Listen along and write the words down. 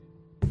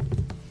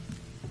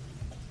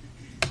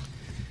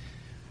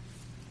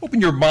Open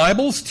your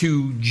Bibles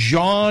to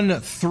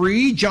John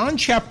 3. John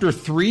chapter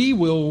 3,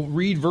 we'll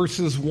read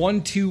verses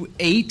 1 to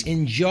 8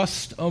 in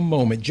just a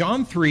moment.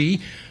 John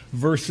 3,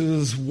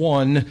 verses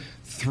 1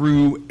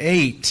 through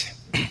 8.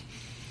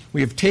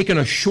 We have taken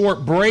a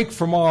short break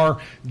from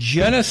our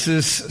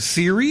Genesis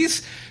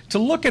series to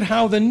look at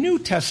how the New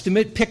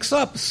Testament picks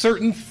up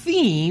certain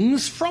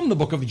themes from the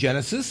book of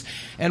Genesis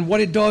and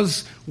what it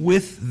does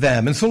with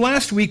them. And so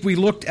last week we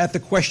looked at the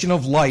question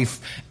of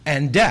life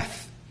and death.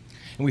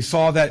 And we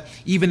saw that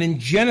even in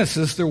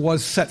Genesis there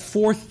was set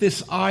forth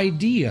this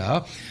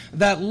idea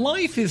that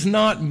life is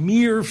not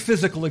mere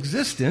physical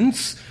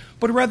existence,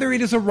 but rather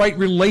it is a right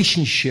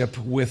relationship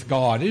with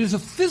God. It is a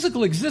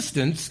physical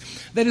existence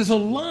that is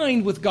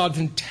aligned with God's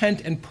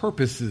intent and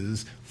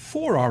purposes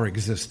for our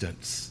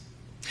existence.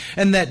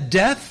 And that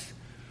death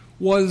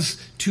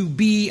was to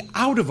be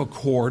out of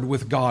accord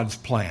with God's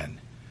plan,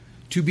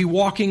 to be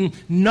walking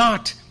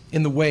not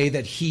in the way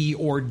that He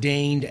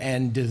ordained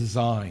and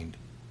designed.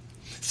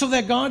 So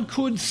that God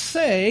could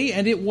say,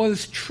 and it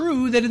was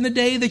true, that in the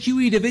day that you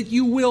eat of it,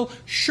 you will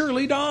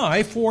surely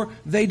die, for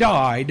they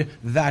died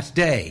that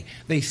day.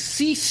 They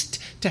ceased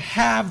to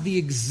have the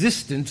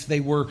existence they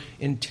were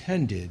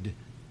intended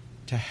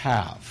to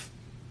have.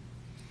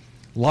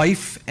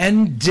 Life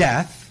and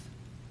death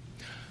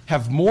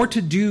have more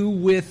to do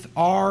with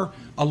our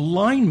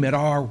alignment,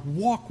 our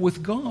walk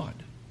with God,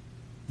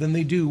 than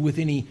they do with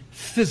any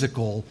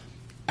physical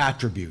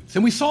attributes.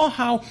 And we saw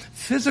how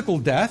physical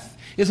death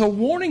is a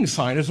warning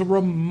sign, is a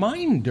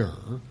reminder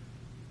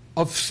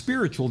of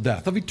spiritual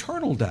death, of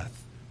eternal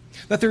death,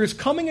 that there is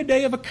coming a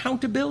day of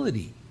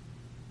accountability,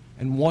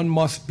 and one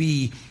must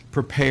be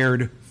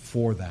prepared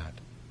for that.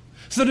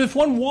 So that if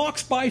one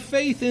walks by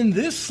faith in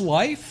this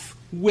life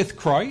with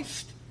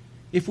Christ,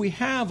 if we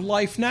have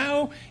life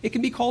now, it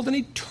can be called an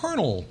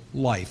eternal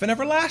life, an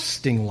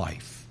everlasting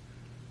life.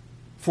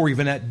 For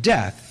even at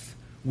death,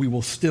 we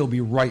will still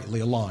be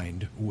rightly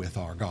aligned with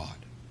our God.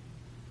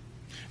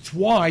 It's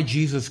why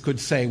Jesus could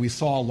say, we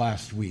saw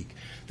last week,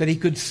 that he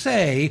could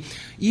say,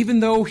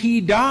 even though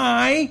he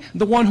die,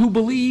 the one who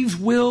believes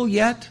will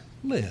yet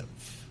live.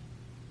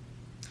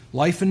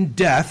 Life and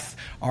death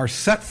are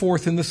set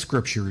forth in the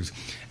Scriptures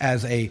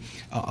as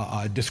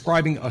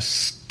describing a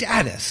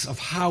status of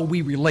how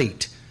we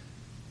relate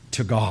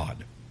to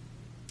God.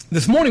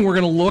 This morning we're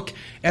going to look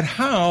at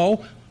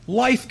how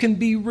life can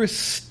be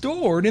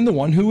restored in the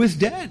one who is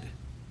dead.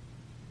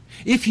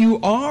 If you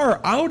are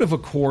out of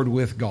accord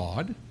with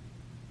God,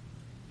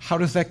 how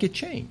does that get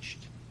changed?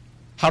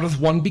 How does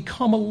one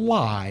become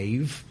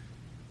alive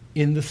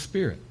in the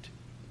Spirit?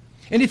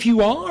 And if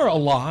you are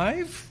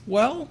alive,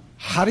 well,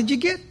 how did you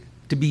get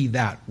to be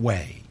that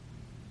way?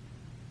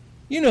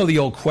 You know the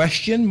old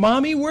question,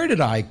 Mommy, where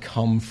did I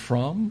come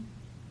from?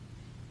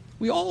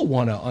 We all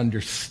want to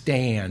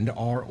understand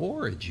our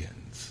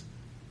origins.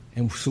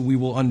 And so we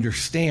will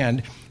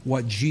understand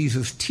what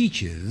Jesus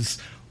teaches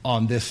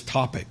on this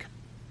topic.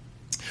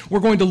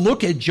 We're going to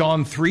look at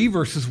John 3,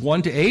 verses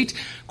 1 to 8.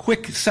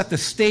 Quick, set the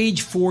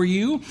stage for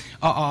you.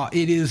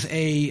 It is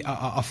a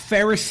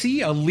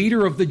Pharisee, a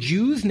leader of the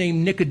Jews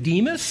named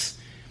Nicodemus,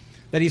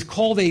 that he's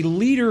called a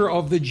leader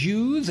of the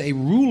Jews, a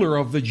ruler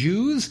of the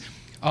Jews,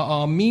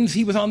 means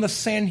he was on the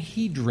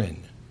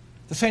Sanhedrin.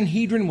 The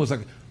Sanhedrin was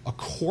a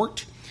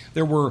court.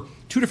 There were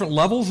two different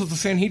levels of the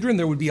Sanhedrin.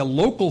 There would be a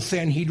local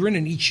Sanhedrin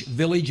in each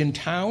village and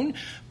town,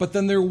 but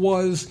then there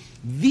was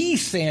the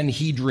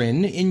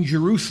Sanhedrin in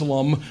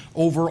Jerusalem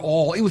over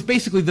all. It was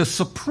basically the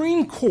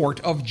Supreme Court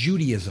of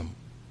Judaism.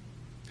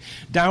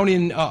 Down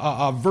in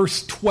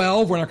verse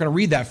 12, we're not going to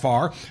read that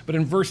far, but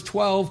in verse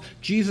 12,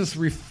 Jesus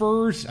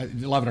refers,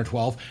 11 or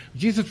 12,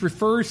 Jesus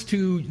refers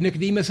to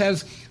Nicodemus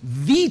as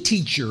the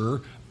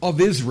teacher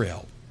of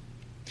Israel.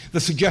 The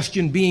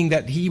suggestion being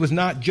that he was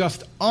not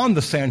just on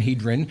the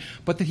Sanhedrin,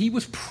 but that he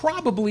was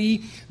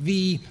probably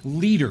the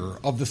leader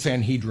of the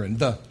Sanhedrin,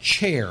 the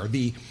chair,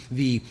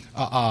 you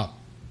have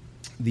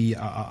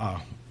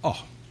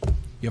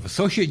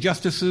associate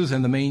justices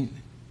and the main,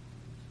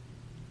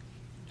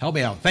 help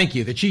me out, thank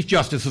you, the Chief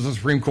Justice of the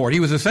Supreme Court. He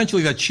was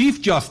essentially the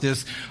Chief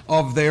Justice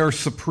of their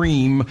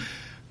Supreme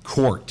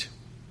Court.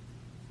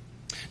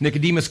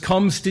 Nicodemus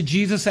comes to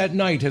Jesus at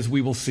night, as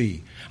we will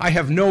see. I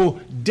have no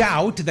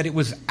doubt that it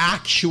was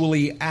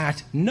actually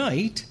at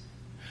night,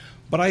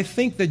 but I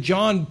think that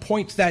John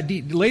points that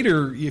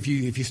later. If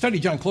you study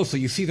John closely,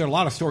 you see there are a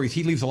lot of stories.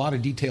 He leaves a lot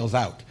of details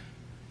out.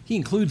 He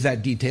includes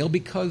that detail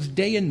because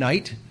day and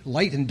night,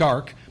 light and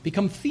dark,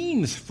 become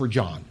themes for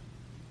John.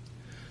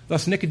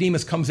 Thus,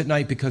 Nicodemus comes at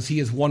night because he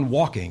is one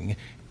walking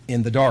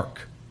in the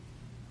dark.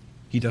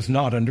 He does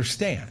not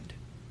understand.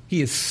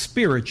 He is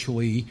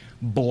spiritually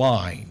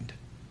blind.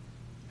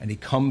 And he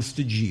comes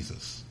to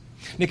Jesus.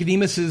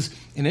 Nicodemus is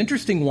an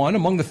interesting one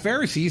among the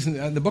Pharisees.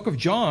 In the book of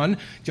John,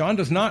 John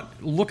does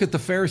not look at the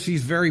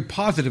Pharisees very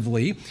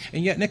positively,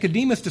 and yet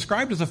Nicodemus,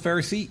 described as a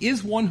Pharisee,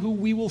 is one who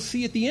we will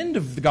see at the end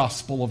of the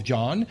Gospel of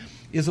John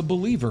is a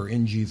believer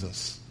in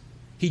Jesus.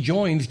 He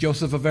joins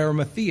Joseph of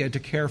Arimathea to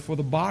care for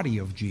the body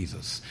of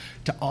Jesus,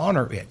 to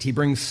honor it. He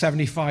brings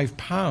 75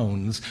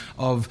 pounds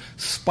of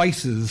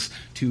spices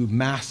to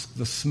mask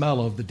the smell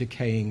of the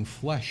decaying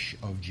flesh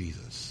of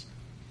Jesus.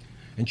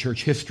 And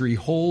church tradition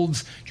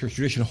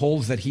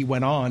holds that he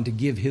went on to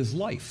give his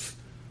life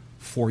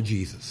for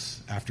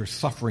Jesus after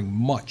suffering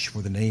much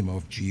for the name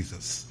of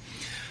Jesus.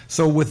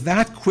 So with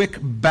that quick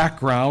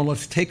background,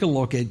 let's take a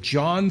look at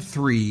John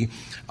 3,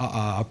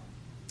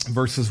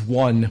 verses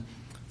 1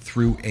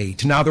 through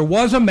 8. Now there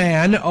was a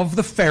man of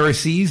the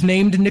Pharisees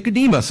named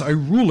Nicodemus, a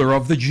ruler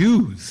of the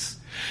Jews.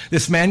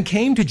 This man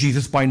came to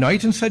Jesus by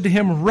night and said to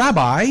him,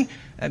 Rabbi,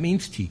 that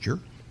means teacher,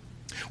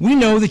 we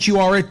know that you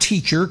are a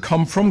teacher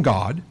come from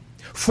God,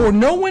 for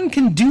no one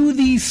can do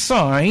these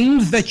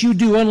signs that you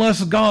do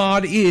unless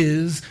God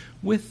is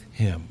with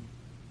him.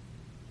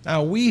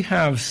 Now, we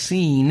have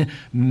seen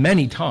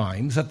many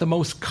times that the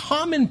most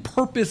common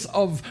purpose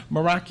of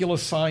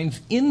miraculous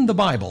signs in the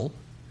Bible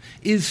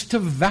is to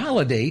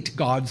validate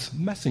God's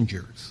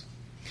messengers,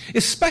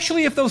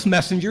 especially if those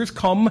messengers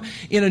come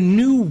in a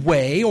new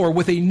way or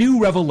with a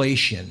new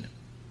revelation.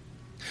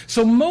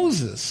 So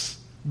Moses,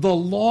 the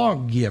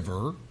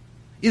lawgiver,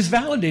 is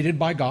validated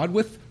by God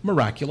with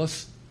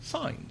miraculous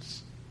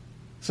signs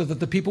so that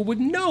the people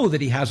would know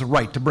that he has a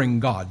right to bring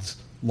God's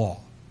law.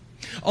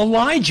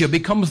 Elijah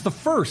becomes the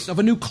first of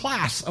a new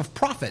class of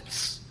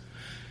prophets,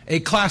 a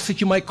class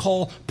that you might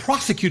call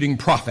prosecuting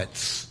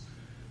prophets,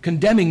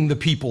 condemning the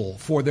people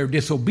for their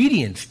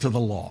disobedience to the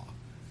law.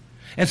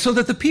 And so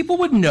that the people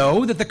would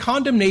know that the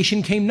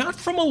condemnation came not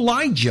from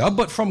Elijah,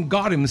 but from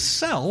God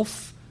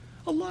himself,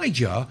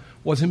 Elijah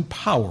was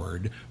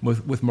empowered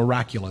with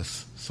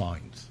miraculous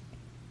signs.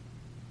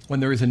 When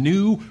there is a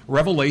new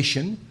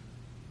revelation,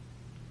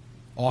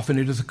 often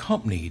it is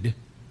accompanied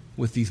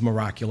with these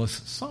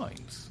miraculous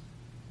signs.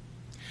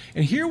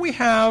 And here we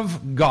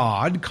have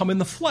God come in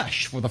the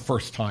flesh for the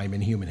first time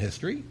in human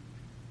history,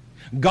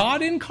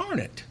 God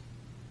incarnate.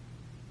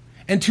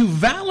 And to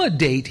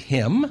validate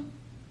him,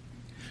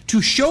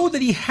 to show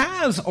that he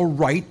has a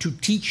right to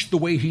teach the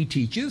way he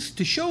teaches,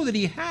 to show that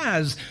he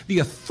has the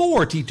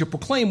authority to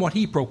proclaim what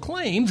he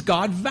proclaims,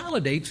 God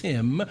validates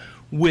him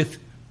with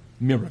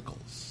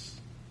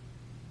miracles.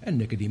 And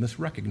Nicodemus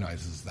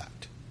recognizes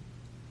that.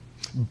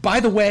 By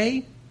the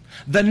way,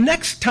 the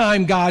next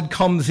time God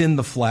comes in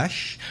the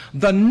flesh,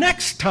 the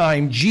next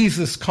time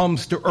Jesus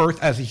comes to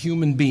earth as a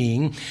human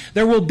being,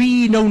 there will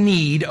be no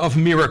need of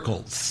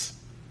miracles.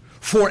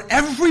 For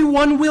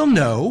everyone will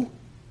know,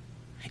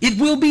 it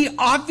will be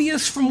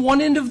obvious from one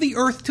end of the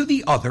earth to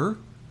the other,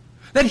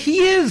 that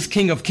he is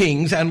King of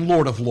Kings and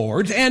Lord of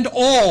Lords, and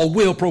all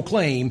will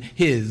proclaim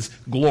his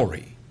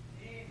glory.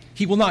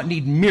 He will not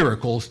need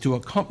miracles to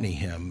accompany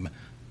him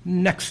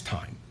next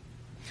time.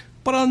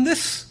 But on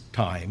this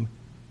time,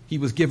 he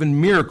was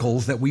given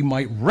miracles that we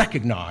might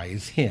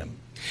recognize him.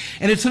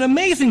 And it's an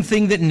amazing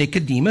thing that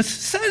Nicodemus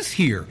says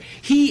here.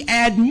 He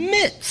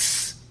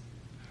admits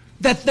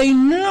that they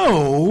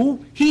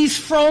know he's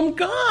from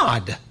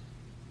God.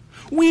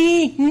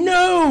 We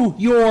know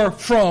you're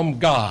from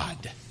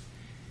God.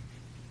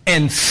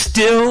 And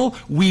still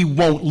we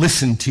won't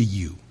listen to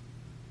you.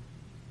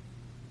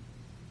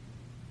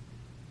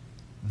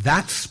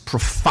 That's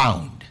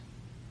profound.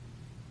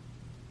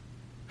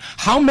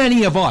 How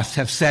many of us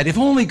have said, if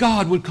only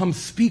God would come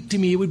speak to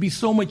me, it would be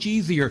so much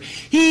easier.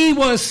 He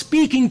was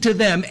speaking to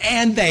them,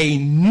 and they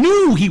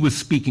knew he was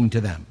speaking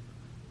to them.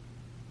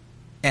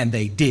 And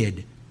they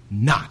did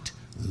not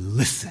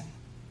listen.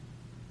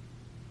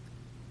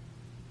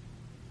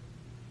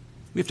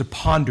 We have to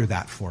ponder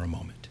that for a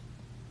moment.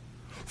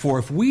 For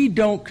if we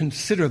don't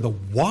consider the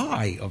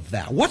why of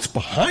that, what's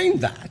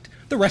behind that,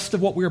 the rest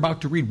of what we're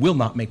about to read will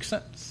not make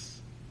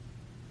sense.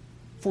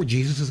 For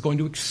Jesus is going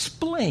to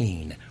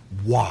explain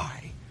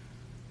why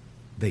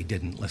they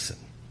didn't listen.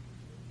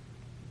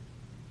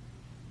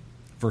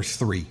 Verse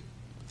 3.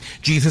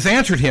 Jesus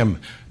answered him,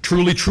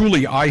 Truly,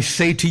 truly, I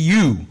say to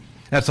you.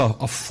 That's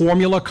a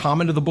formula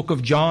common to the book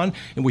of John,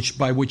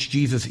 by which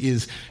Jesus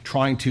is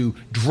trying to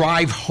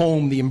drive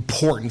home the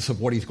importance of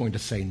what he's going to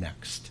say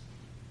next.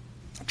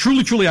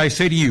 Truly, truly, I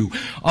say to you,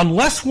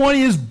 unless one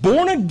is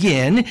born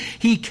again,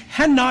 he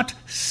cannot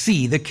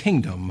see the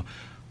kingdom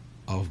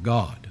of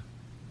God.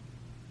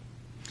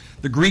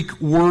 The Greek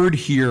word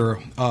here,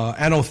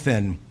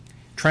 anothen,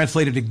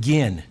 translated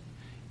again,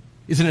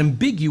 is an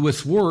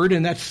ambiguous word,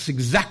 and that's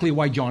exactly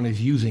why John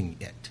is using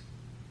it.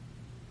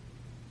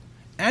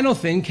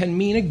 Anothen can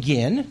mean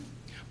again,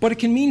 but it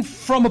can mean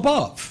from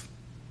above.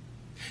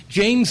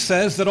 James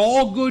says that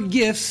all good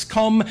gifts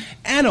come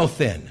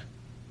anothen.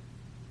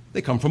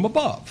 They come from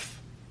above.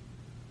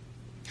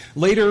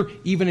 Later,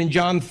 even in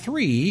John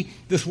 3,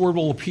 this word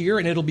will appear,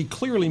 and it'll be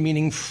clearly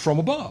meaning from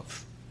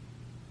above.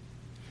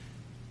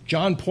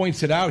 John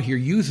points it out here,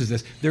 uses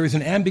this. There is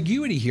an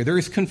ambiguity here. There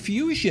is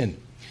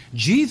confusion.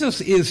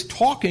 Jesus is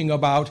talking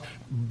about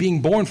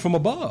being born from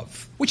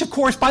above, which, of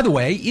course, by the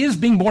way, is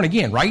being born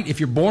again, right? If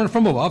you're born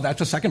from above,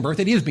 that's a second birth.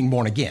 It is being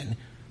born again,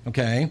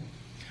 okay?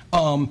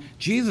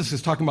 Jesus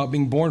is talking about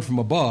being born from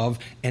above,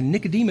 and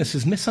Nicodemus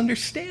is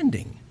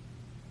misunderstanding.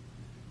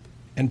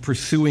 and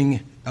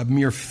pursuing a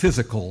mere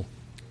physical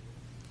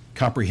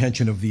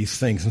comprehension of these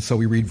things. And so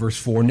we read verse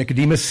 4,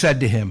 Nicodemus said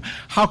to him,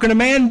 "How can a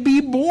man be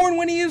born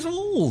when he is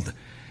old?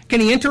 Can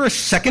he enter a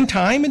second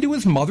time into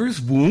his mother's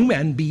womb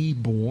and be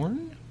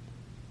born?"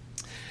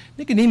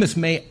 Nicodemus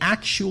may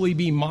actually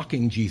be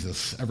mocking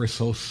Jesus ever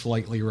so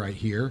slightly right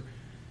here.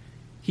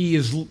 He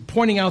is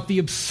pointing out the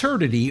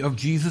absurdity of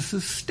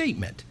Jesus'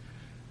 statement.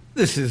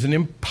 This is an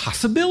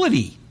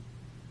impossibility.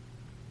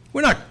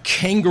 We're not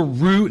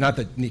kangaroo, not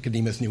that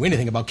Nicodemus knew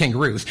anything about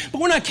kangaroos,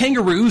 but we're not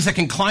kangaroos that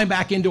can climb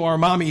back into our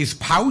mommy's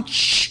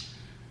pouch.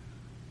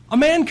 A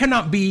man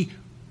cannot be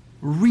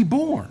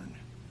reborn.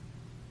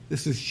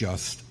 This is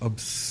just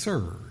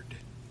absurd.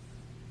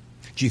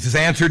 Jesus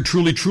answered,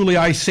 "Truly, truly,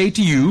 I say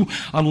to you,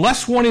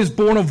 unless one is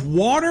born of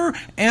water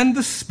and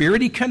the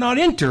Spirit, he cannot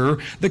enter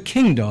the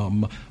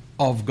kingdom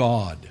of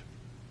God."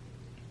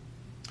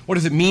 What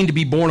does it mean to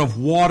be born of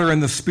water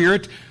and the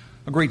Spirit?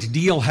 A great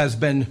deal has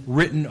been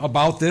written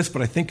about this,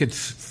 but I think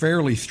it's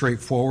fairly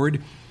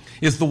straightforward.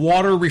 Is the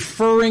water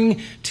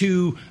referring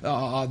to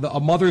a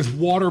mother's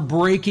water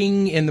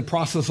breaking in the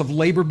process of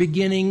labor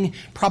beginning?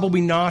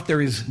 Probably not.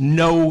 There is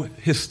no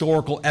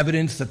historical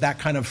evidence that that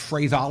kind of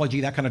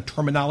phraseology, that kind of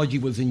terminology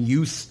was in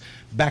use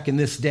back in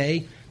this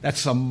day.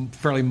 That's a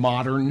fairly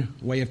modern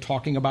way of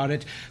talking about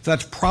it. So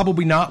that's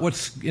probably not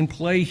what's in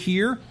play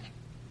here.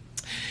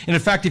 And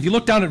in fact, if you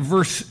look down at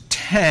verse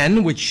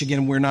 10, which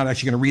again, we're not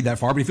actually going to read that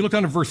far, but if you look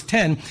down at verse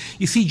 10,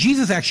 you see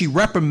Jesus actually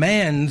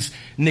reprimands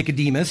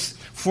Nicodemus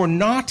for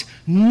not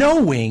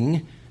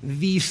knowing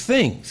these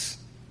things.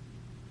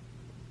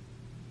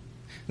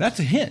 That's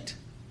a hint.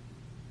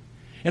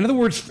 In other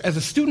words, as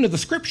a student of the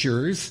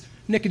Scriptures,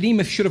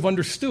 Nicodemus should have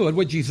understood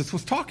what Jesus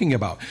was talking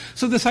about.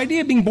 So this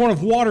idea of being born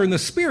of water and the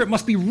Spirit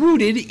must be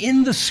rooted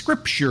in the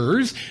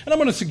Scriptures. And I'm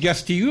going to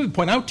suggest to you,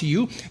 point out to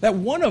you, that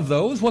one of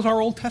those was our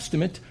Old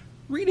Testament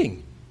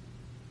reading,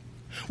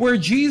 where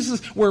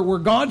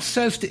God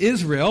says to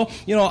Israel,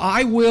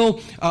 I will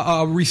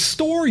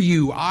restore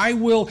you. I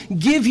will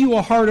give you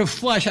a heart of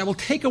flesh. I will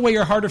take away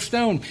your heart of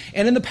stone.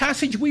 And in the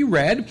passage we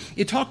read,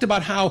 it talked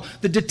about how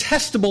the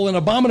detestable and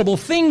abominable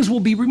things will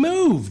be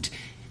removed.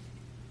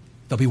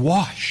 They'll be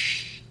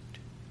washed.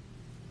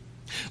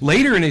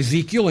 Later in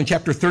Ezekiel, in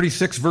chapter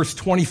 36, verse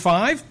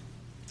 25,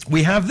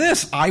 we have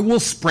this: "I will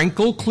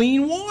sprinkle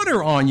clean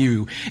water on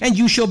you, and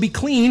you shall be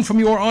clean from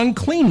your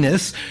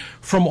uncleanness.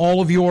 From all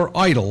of your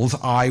idols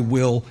I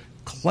will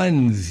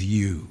cleanse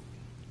you."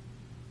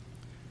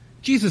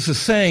 Jesus is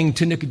saying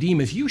to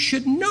Nicodemus, you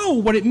should know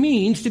what it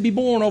means to be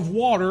born of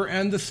water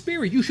and the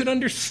Spirit. You should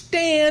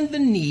understand the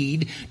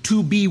need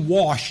to be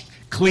washed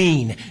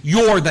clean.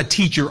 You're the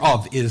teacher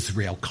of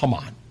Israel. Come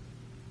on.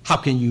 How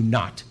can you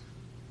not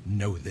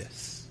know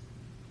this?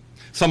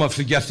 Some have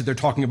suggested they're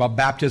talking about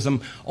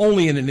baptism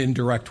only in an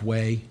indirect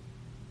way.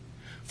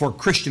 For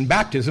Christian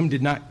baptism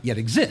did not yet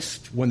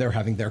exist when they're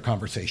having their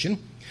conversation.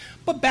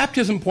 But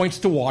baptism points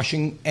to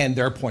washing, and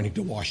they're pointing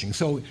to washing.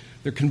 So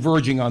they're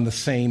converging on the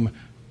same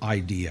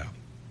idea.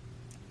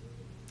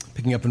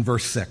 Picking up in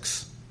verse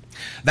 6.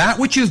 "That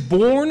which is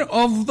born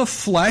of the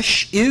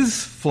flesh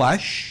is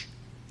flesh,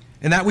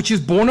 and that which is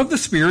born of the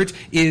Spirit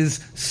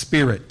is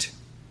spirit."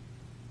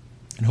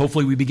 And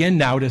hopefully we begin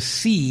now to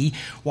see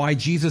why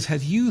Jesus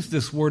has used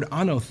this word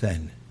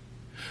anothen.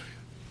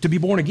 To be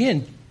born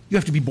again, you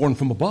have to be born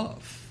from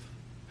above,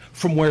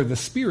 from where the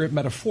Spirit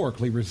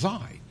metaphorically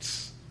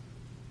resides.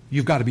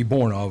 You've got to be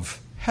born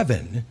of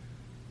heaven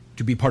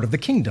to be part of the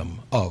kingdom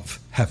of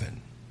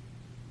heaven.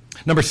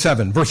 Number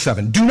 7, verse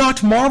 7. "Do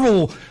not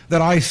marvel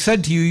that I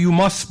said to you, you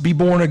must be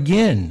born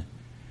again."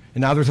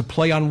 And now there's a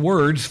play on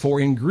words, for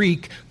in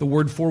Greek, the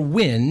word for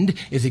wind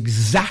is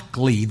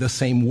exactly the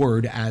same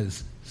word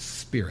as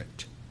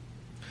Spirit.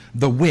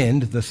 The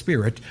wind, the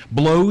Spirit,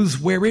 blows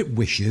where it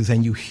wishes,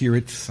 and you hear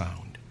its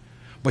sound.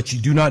 But you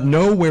do not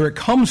know where it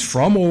comes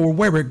from or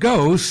where it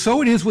goes.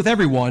 So it is with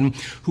everyone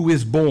who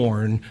is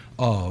born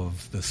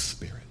of the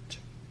Spirit.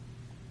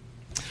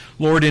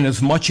 Lord,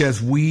 inasmuch as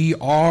we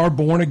are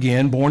born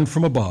again, born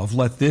from above,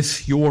 let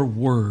this, your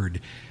word,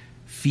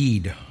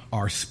 feed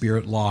our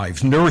spirit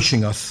lives,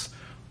 nourishing us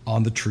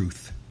on the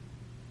truth.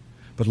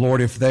 But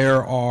Lord, if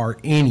there are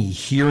any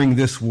hearing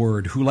this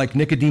word who, like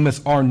Nicodemus,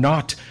 are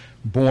not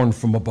born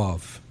from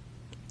above,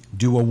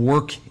 do a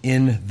work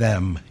in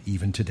them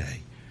even today.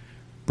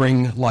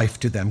 Bring life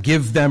to them.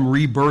 Give them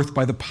rebirth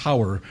by the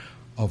power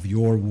of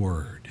your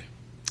word.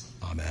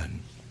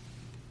 Amen.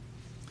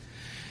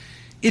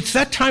 It's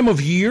that time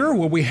of year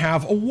where we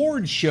have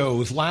award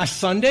shows. Last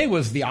Sunday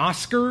was the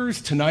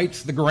Oscars.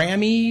 Tonight's the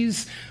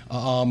Grammys.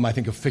 I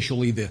think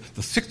officially the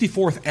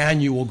 64th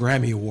annual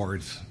Grammy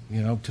Awards,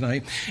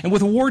 tonight. And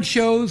with award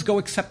shows go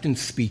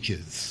acceptance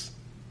speeches.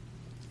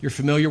 You're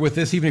familiar with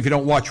this, even if you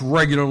don't watch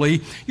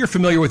regularly. You're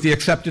familiar with the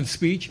acceptance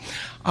speech.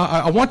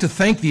 I want to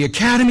thank the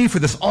Academy for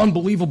this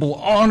unbelievable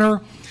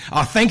honor.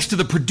 Thanks to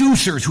the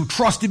producers who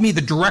trusted me, the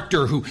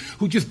director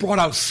who just brought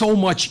out so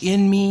much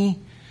in me.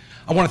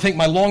 I want to thank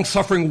my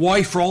long-suffering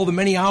wife for all the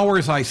many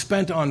hours I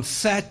spent on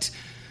set.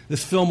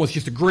 This film was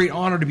just a great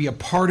honor to be a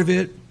part of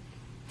it.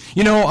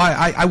 You know,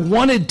 I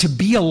wanted to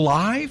be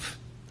alive.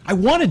 I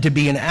wanted to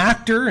be an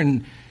actor,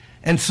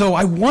 and so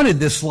I wanted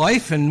this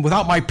life, and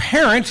without my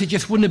parents, it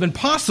just wouldn't have been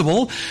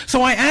possible.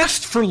 So I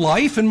asked for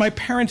life, and my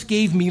parents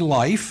gave me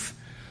life.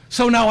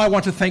 So now I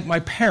want to thank my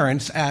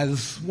parents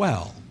as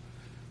well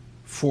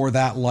for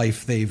that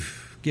life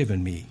they've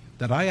given me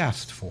that I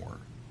asked for.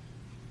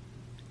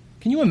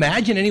 Can you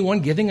imagine anyone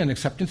giving an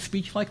acceptance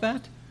speech like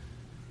that?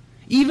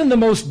 Even the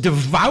most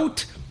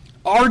devout,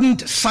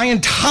 ardent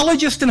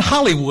Scientologist in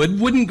Hollywood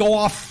wouldn't go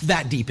off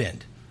that deep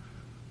end.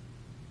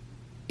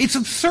 It's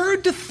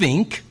absurd to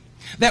think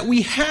that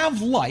we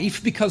have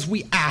life because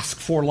we ask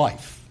for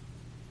life.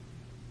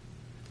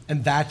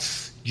 And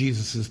that's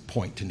Jesus'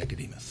 point to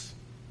Nicodemus.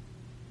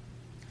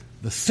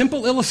 The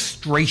simple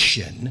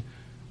illustration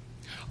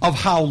of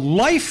how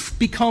life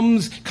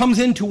comes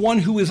into one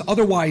who is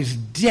otherwise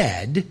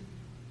dead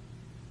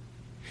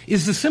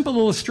is the simple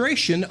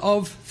illustration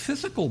of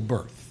physical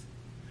birth.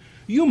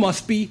 You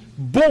must be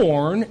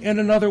born in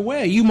another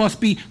way. You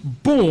must be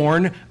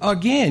born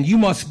again. You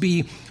must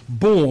be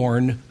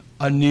born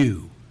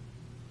anew.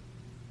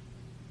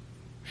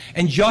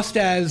 And just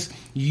as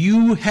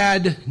you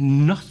had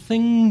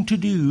nothing to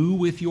do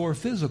with your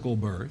physical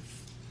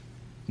birth,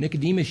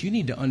 Nicodemus, you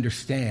need to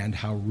understand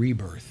how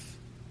rebirth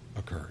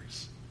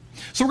occurs.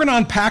 So we're going to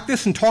unpack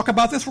this and talk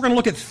about this. We're going to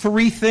look at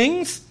three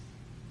things.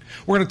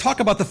 We're going to talk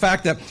about the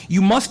fact that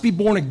you must be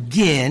born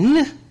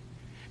again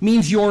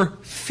means your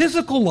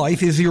physical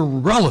life is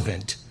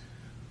irrelevant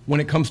when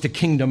it comes to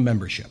kingdom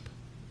membership.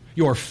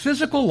 Your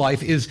physical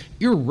life is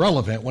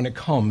irrelevant when it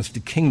comes to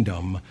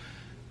kingdom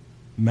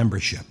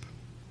membership.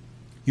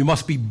 You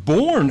must be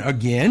born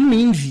again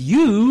means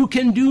you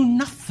can do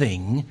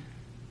nothing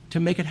to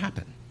make it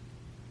happen.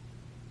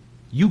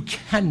 You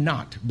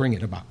cannot bring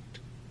it about.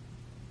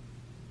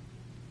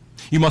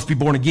 You must be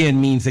born again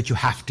means that you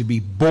have to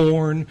be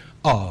born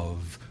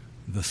of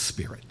the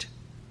Spirit.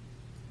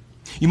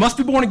 You must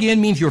be born again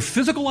means your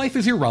physical life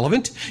is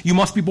irrelevant. You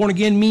must be born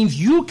again means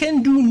you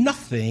can do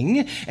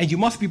nothing. And you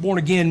must be born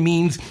again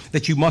means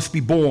that you must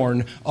be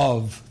born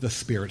of the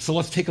Spirit. So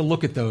let's take a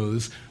look at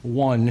those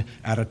one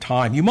at a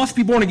time. You must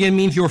be born again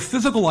means your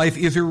physical life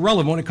is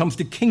irrelevant when it comes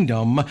to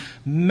kingdom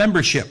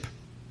membership.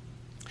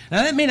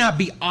 Now that may not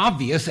be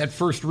obvious at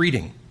first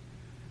reading,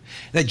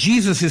 that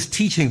Jesus is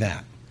teaching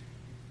that.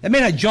 That may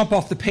not jump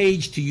off the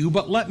page to you,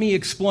 but let me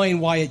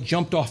explain why it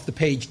jumped off the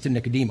page to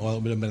Nicodemus. Well,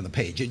 it would have been on the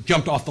page. It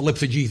jumped off the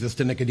lips of Jesus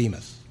to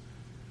Nicodemus.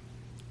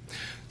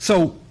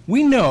 So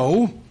we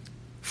know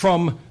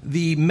from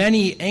the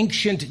many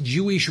ancient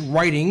Jewish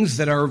writings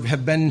that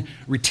have been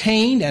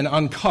retained and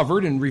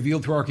uncovered and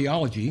revealed through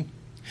archaeology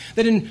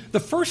that in the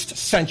first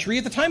century,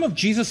 at the time of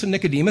Jesus and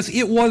Nicodemus,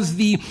 it was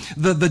the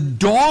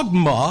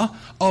dogma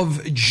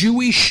of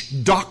Jewish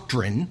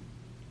doctrine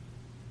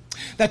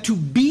that to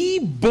be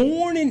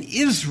born an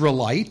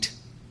Israelite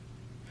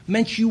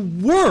meant you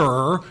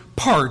were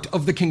part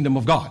of the kingdom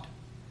of God.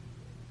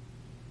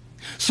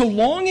 So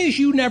long as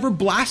you never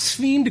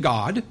blasphemed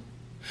God,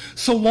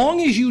 so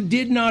long as you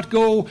did not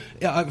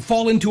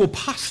fall into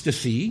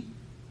apostasy,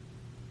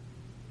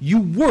 you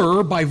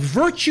were, by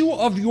virtue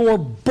of your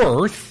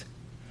birth,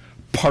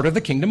 part of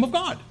the kingdom of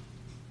God.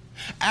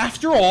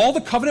 After all,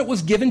 the covenant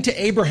was given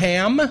to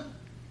Abraham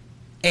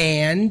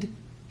and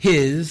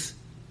his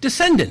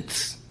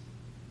descendants.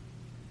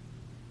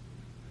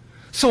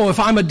 So if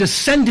I'm a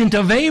descendant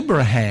of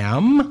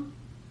Abraham,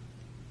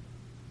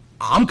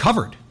 I'm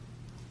covered.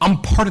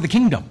 I'm part of the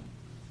kingdom.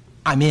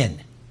 I'm in.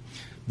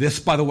 This,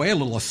 by the way, a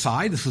little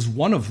aside, this is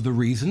one of the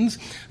reasons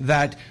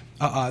that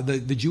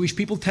the Jewish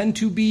people tend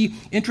to be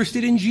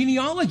interested in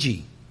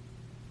genealogy.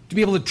 To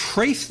be able to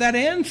trace that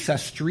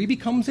ancestry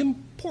becomes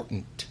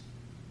important.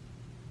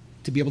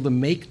 To be able to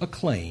make a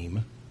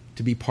claim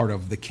to be part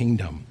of the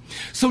kingdom.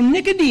 So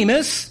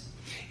Nicodemus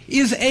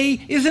is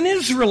an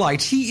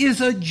Israelite. He is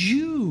a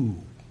Jew.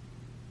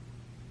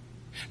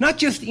 Not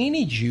just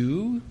any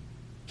Jew.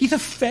 He's a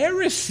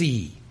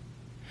Pharisee.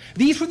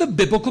 These were the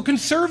biblical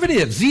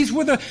conservatives. These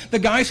were the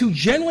guys who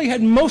generally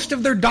had most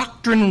of their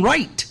doctrine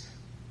right.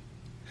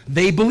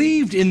 They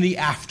believed in the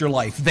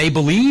afterlife. They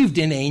believed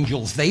in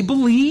angels. They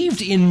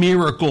believed in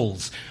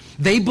miracles.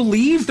 They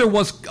believed there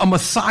was a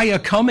Messiah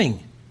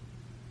coming.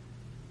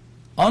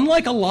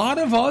 Unlike a lot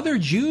of other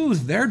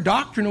Jews, their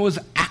doctrine was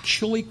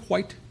actually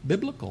quite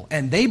biblical.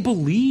 And they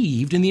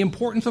believed in the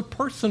importance of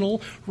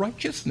personal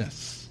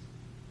righteousness,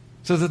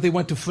 so that they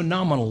went to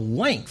phenomenal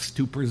lengths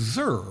to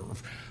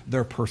preserve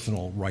their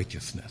personal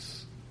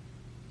righteousness.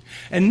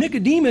 And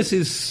Nicodemus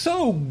is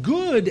so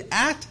good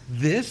at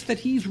this that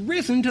he's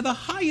risen to the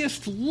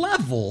highest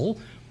level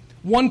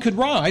one could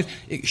rise,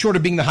 short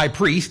of being the high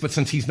priest, but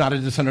since he's not a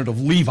descendant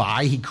of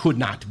Levi, he could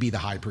not be the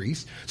high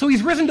priest. So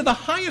he's risen to the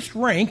highest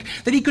rank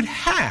that he could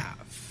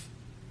have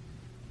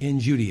in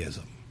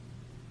Judaism.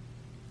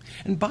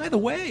 And by the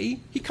way,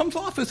 he comes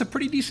off as a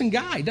pretty decent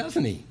guy,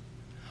 doesn't he?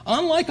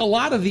 Unlike a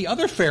lot of the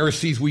other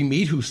Pharisees we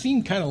meet who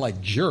seem kind of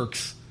like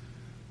jerks,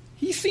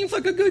 he seems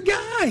like a good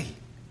guy.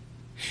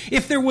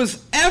 If there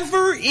was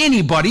ever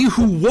anybody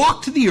who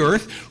walked the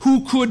earth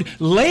who could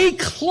lay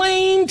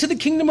claim to the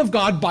kingdom of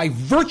God by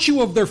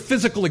virtue of their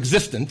physical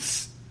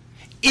existence,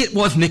 it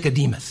was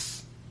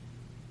Nicodemus.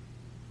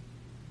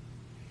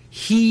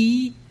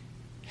 He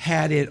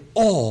had it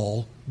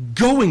all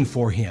going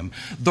for him.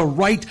 The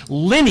right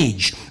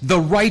lineage, the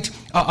right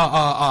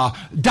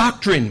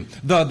doctrine,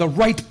 the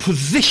right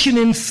position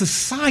in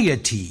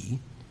society.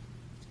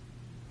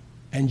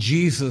 And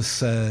Jesus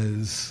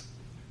says,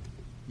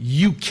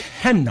 you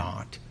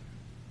cannot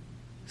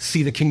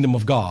see the kingdom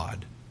of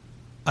God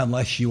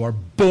unless you are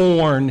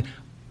born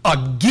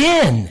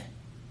again.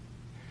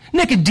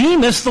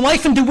 Nicodemus, the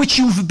life into which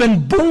you've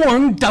been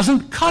born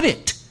doesn't cut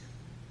it.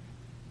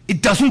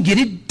 It doesn't get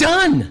it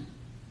done.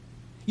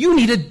 You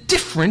need a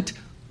different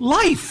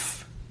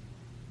life.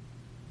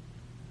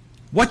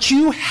 What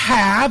you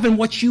have and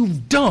what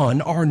you've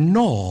done are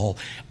null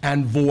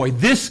and void.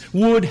 This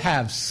would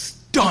have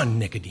stunned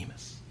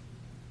Nicodemus.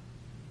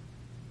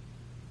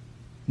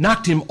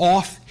 Knocked him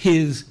off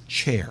his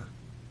chair.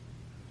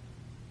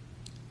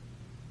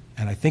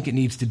 And I think it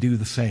needs to do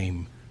the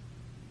same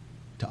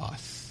to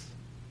us.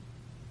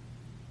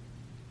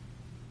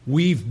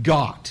 We've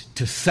got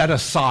to set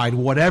aside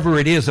whatever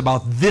it is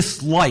about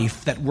this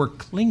life that we're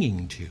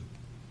clinging to.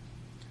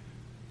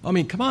 I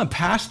mean, come on,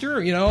 Pastor,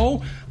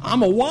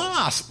 I'm a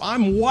WASP,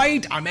 I'm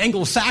white, I'm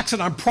Anglo-Saxon,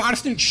 I'm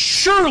Protestant.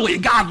 Surely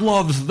God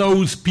loves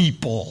those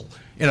people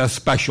in a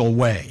special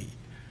way.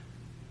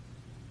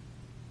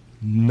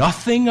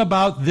 Nothing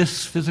about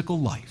this physical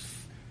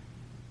life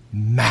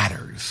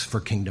matters for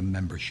kingdom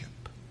membership.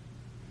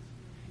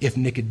 If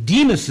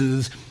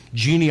Nicodemus's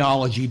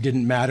genealogy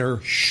didn't matter,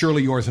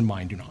 surely yours and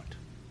mine do not.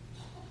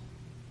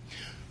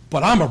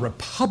 But I'm a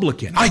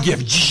Republican. I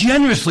give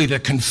generously to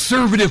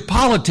conservative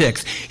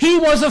politics. He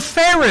was a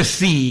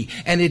Pharisee,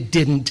 and it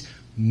didn't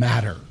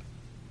matter.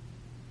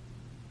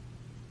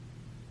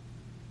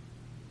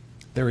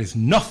 There is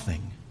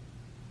nothing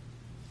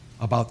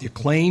about the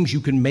claims you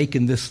can make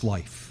in this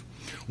life.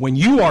 When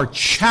you are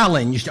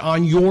challenged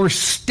on your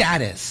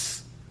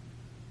status,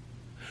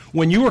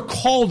 when you are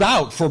called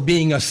out for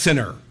being a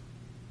sinner,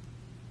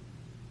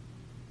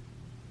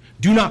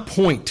 do not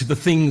point to the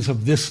things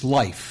of this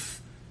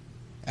life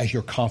as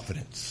your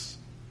confidence.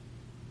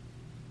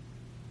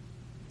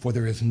 For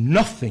there is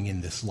nothing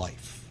in this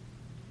life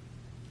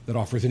that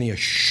offers any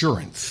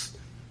assurance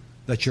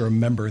that you're a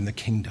member in the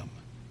kingdom.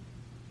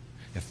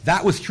 If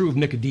that was true of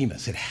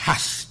Nicodemus, it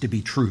has to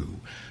be true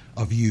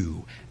of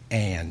you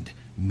and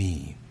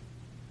me.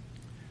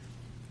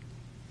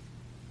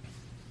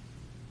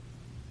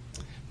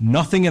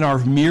 Nothing in our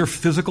mere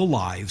physical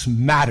lives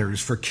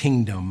matters for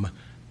kingdom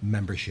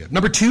membership.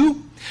 Number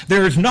two,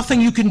 there is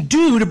nothing you can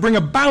do to bring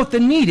about the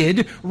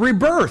needed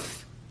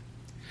rebirth.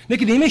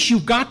 Nicodemus,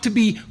 you've got to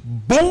be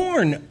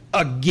born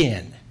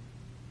again.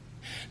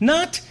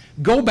 Not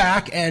go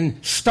back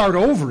and start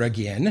over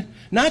again.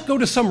 Not go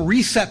to some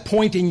reset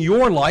point in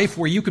your life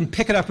where you can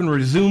pick it up and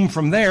resume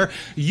from there.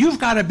 You've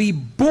got to be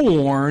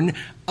born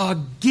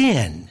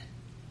again.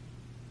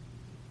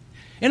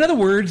 In other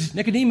words,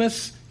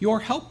 Nicodemus, you're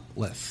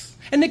helpless.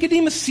 And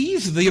Nicodemus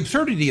sees the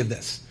absurdity of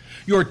this.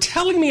 You're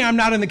telling me I'm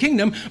not in the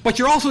kingdom, but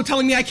you're also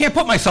telling me I can't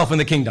put myself in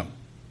the kingdom.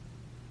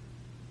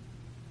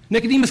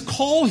 Nicodemus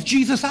calls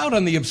Jesus out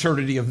on the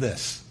absurdity of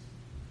this.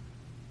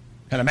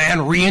 Can a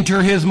man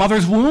re-enter his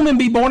mother's womb and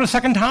be born a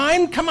second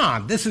time? Come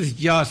on, this is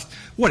just,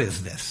 what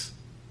is this?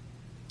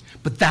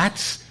 But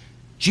that's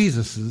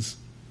Jesus'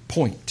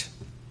 point.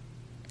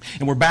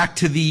 And we're back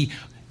to the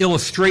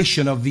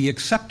illustration of the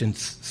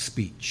acceptance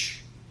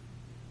speech.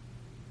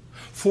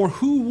 For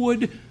who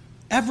would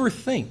ever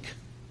think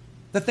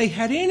that they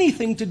had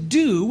anything to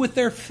do with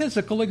their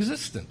physical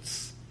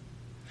existence?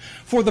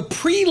 For the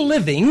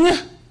pre-living,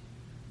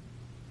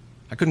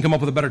 I couldn't come up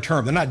with a better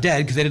term. They're not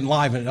dead because they didn't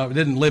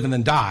live and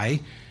then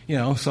die.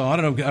 So I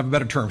don't know, I have a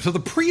better term. So the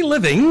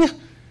pre-living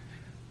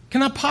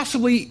cannot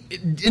possibly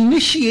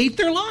initiate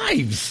their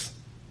lives.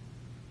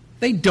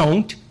 They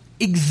don't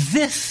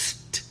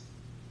exist.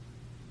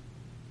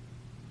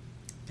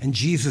 And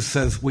Jesus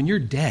says, when you're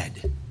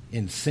dead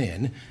in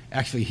sin,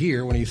 actually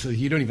here, when he says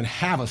you don't even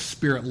have a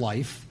spirit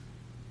life,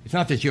 it's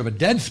not that you have a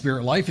dead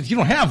spirit life, it's you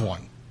don't have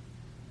one.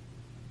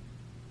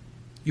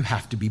 You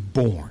have to be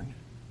born.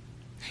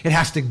 It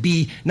has to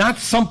be not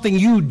something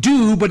you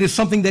do, but it's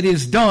something that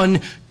is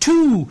done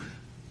to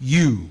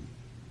you.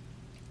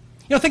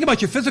 Think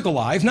about your physical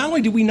lives. Not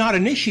only do we not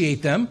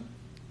initiate them,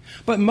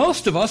 but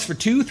most of us for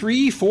 2,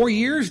 3, 4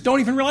 years don't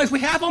even realize we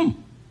have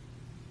them.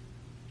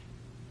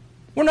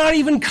 We're not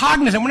even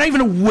cognizant. We're not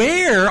even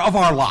aware of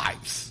our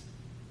lives.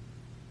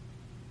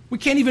 We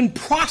can't even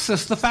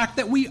process the fact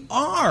that we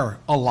are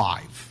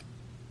alive.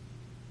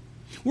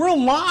 We're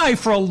alive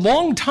for a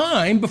long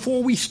time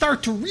before we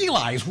start to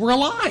realize we're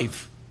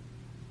alive.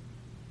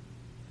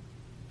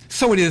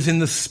 So it is in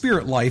the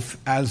spirit life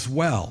as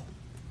well.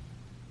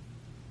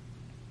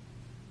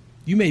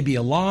 You may be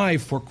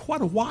alive for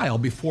quite a while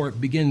before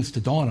it begins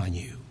to dawn on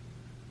you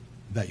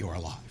that you're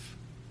alive.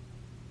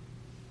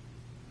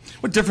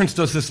 What difference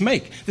does this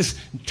make? This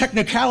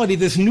technicality,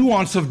 this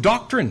nuance of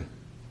doctrine.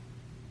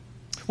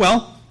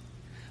 Well,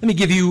 let me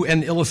give you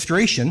an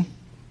illustration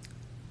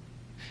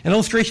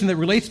that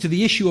relates to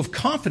the issue of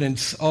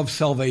confidence of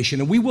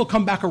salvation. And we will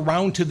come back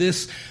around to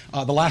this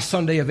the last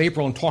Sunday of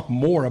April and talk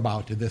more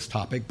about this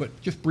topic,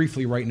 but just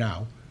briefly right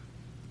now.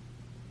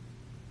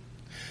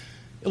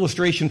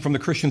 Illustration from the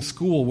Christian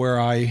school where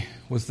I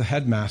was the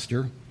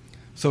headmaster.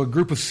 So a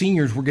group of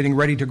seniors were getting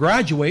ready to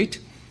graduate,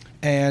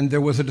 and there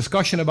was a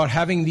discussion about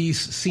having these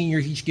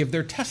seniors each give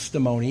their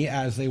testimony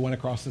as they went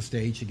across the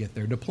stage to get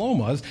their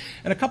diplomas.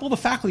 And a couple of the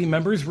faculty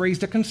members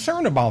raised a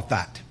concern about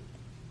that.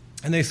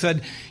 And they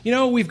said,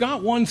 we've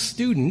got one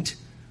student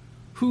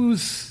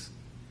who's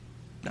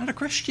not a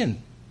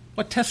Christian.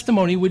 What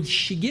testimony would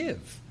she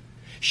give?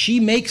 She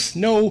makes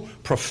no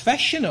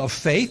profession of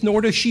faith,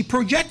 nor does she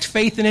project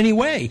faith in any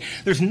way.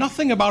 There's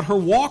nothing about her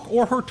walk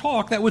or her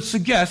talk that would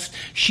suggest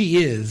she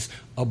is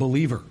a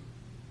believer.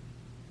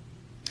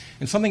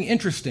 And something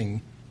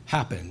interesting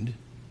happened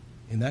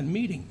in that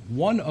meeting.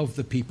 One of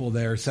the people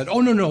there said,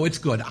 "Oh, no, it's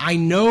good. I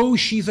know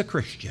she's a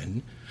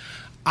Christian.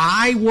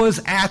 I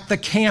was at the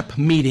camp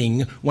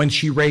meeting when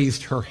she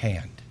raised her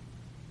hand."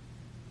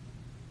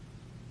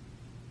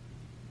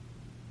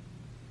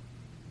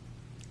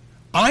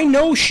 I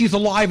know she's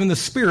alive in the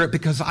Spirit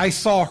because I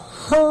saw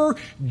her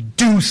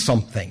do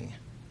something.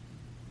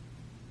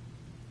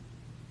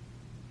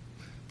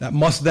 That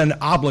must then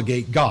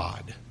obligate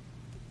God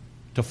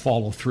to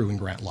follow through and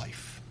grant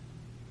life.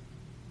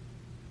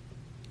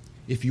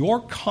 If your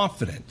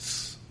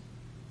confidence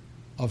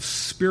of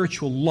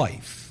spiritual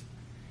life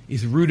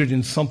is rooted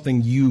in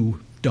something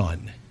you've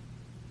done,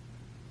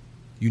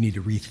 you need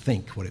to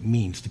rethink what it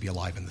means to be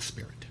alive in the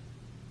Spirit.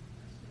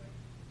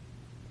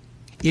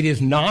 It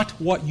is not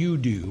what you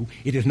do.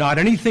 It is not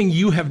anything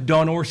you have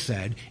done or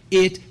said.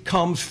 It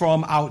comes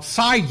from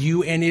outside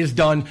you and is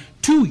done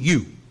to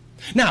you.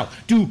 Now,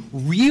 do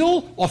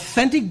real,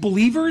 authentic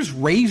believers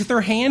raise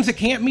their hands at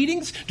camp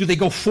meetings? Do they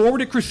go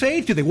forward at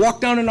crusades? Do they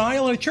walk down an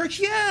aisle in a church?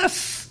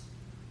 Yes.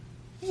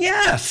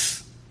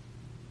 Yes.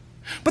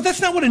 But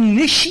that's not what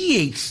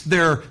initiates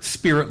their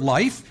spirit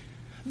life.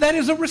 That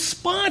is a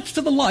response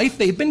to the life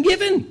they've been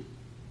given.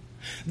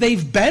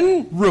 They've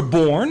been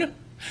reborn.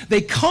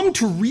 They come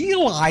to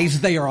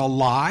realize they are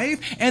alive,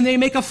 and they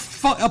make a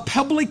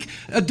public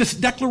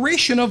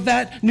declaration of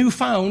that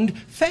newfound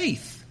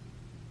faith.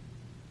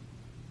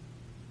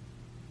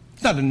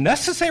 It's not a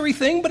necessary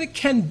thing, but it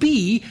can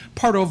be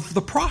part of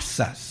the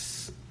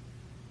process.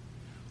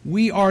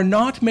 We are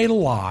not made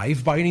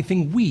alive by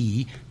anything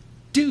we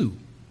do.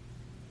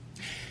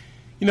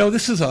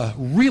 This is a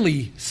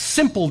really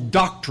simple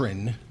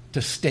doctrine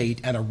to state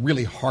and a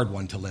really hard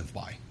one to live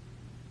by.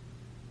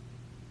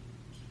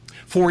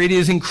 For it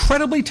is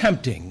incredibly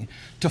tempting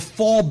to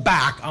fall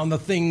back on the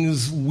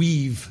things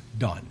we've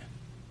done.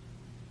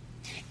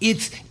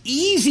 It's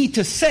easy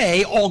to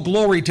say, all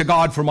glory to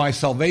God for my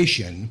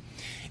salvation.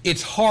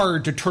 It's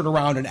hard to turn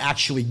around and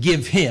actually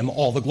give him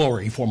all the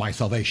glory for my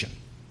salvation.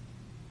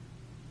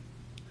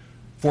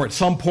 For at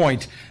some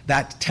point,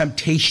 that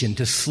temptation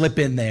to slip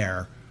in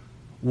there,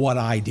 what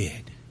I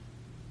did.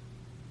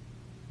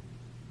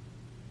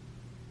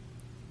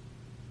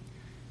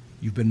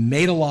 You've been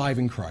made alive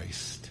in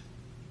Christ.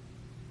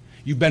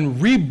 You've been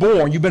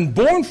reborn. You've been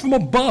born from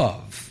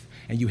above.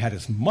 And you had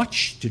as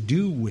much to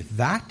do with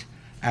that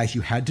as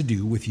you had to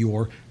do with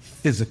your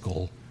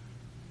physical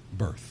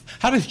birth.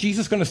 How is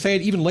Jesus going to say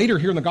it even later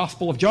here in the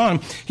Gospel of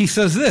John? He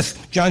says this,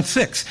 John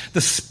 6,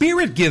 "The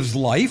Spirit gives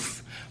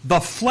life. The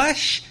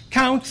flesh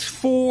counts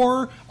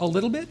for a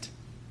little bit.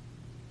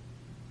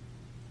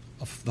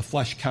 The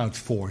flesh counts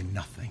for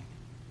nothing."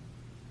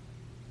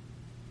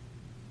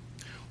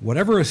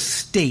 Whatever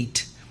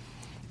estate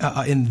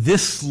in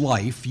this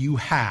life you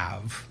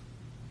have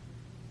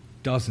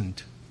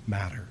doesn't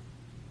matter.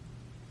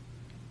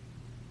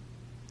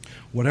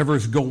 Whatever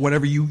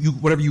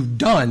you've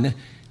done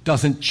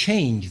doesn't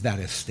change that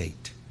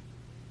estate.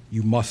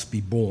 You must be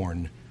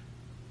born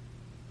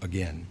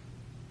again.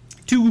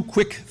 Two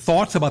quick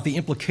thoughts about the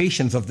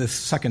implications of this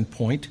second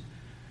point.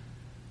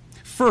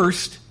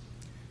 First,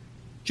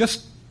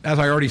 just as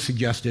I already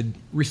suggested,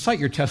 recite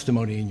your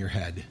testimony in your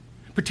head.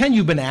 Pretend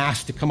you've been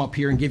asked to come up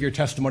here and give your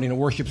testimony in a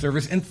worship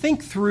service and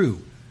think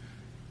through.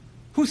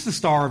 Who's the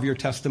star of your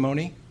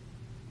testimony?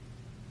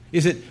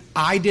 Is it,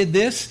 I did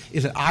this?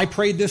 Is it, I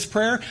prayed this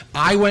prayer?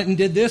 I went and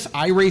did this?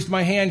 I raised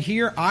my hand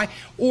here?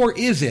 Or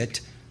is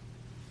it,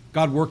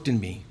 God worked in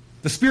me?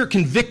 The Spirit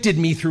convicted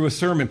me through a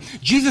sermon.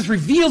 Jesus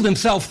revealed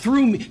himself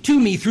to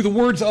me through the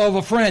words of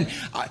a friend.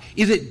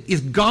 Is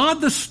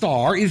God the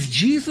star? Is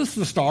Jesus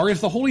the star? Is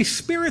the Holy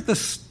Spirit the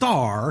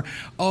star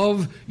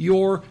of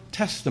your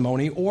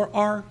testimony, or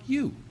are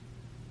you?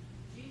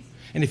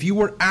 And if you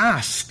were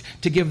asked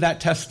to give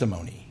that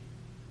testimony,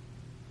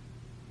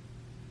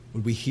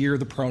 would we hear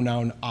the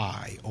pronoun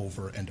I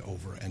over and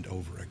over and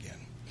over again?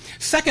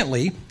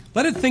 Secondly,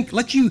 let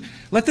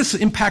this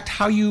impact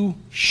how you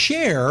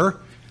share,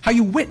 how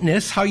you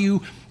witness, how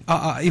you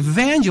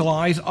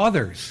evangelize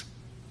others.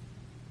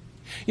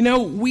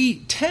 We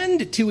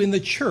tend to, in the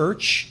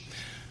church,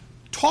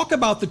 talk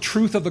about the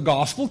truth of the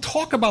gospel,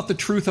 talk about the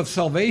truth of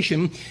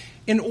salvation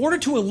in order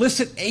to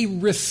elicit a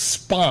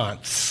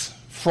response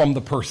from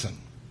the person.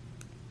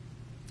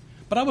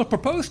 But I would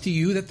propose to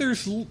you that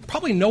there's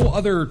probably no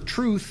other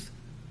truth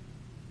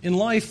in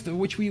life in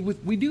which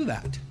we do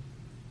that.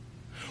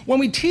 When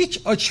we teach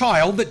a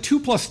child that 2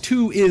 plus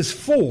 2 is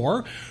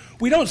 4,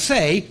 we don't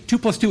say 2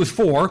 plus 2 is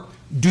 4,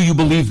 do you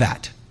believe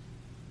that?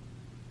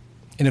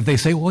 And if they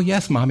say, well,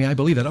 yes, Mommy, I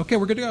believe that, okay,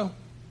 we're good to go.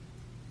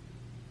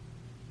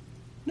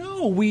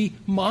 No, we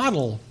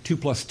model 2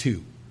 plus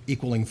 2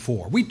 equaling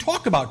 4. We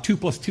talk about 2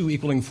 plus 2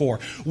 equaling 4.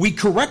 We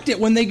correct it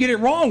when they get it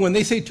wrong. When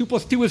they say 2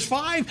 plus 2 is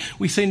 5,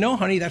 we say, no,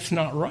 honey, that's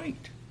not right.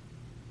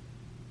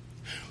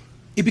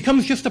 It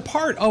becomes just a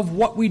part of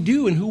what we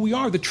do and who we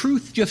are. The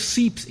truth just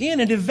seeps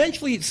in, and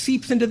eventually it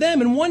seeps into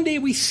them, and one day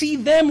we see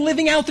them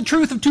living out the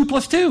truth of 2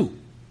 plus 2.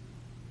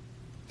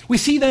 We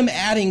see them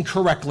adding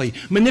correctly,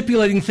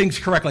 manipulating things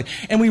correctly,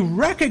 and we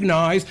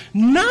recognize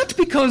not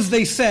because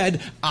they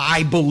said,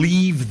 I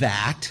believe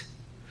that,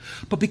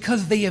 but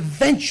because they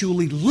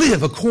eventually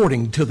live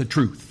according to the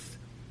truth.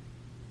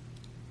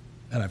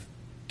 And I've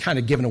kind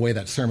of given away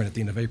that sermon at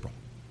the end of April.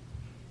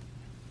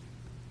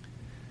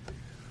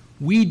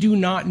 We do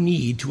not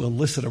need to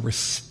elicit a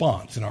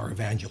response in our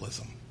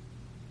evangelism.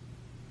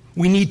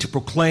 We need to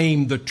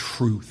proclaim the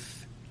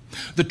truth.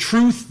 The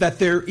truth that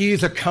there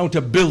is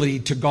accountability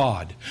to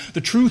God.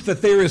 The truth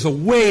that there is a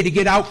way to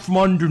get out from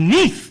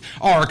underneath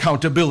our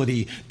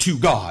accountability to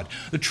God.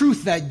 The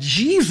truth that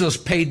Jesus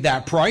paid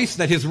that price,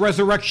 that his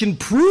resurrection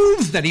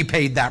proves that he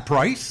paid that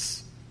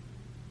price.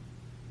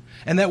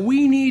 And that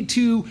we need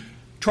to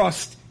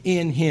trust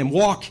in him,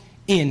 walk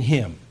in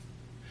him.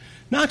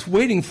 Not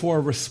waiting for a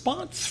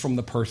response from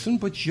the person,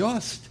 but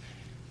just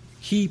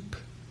keep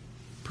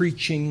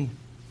preaching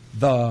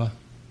the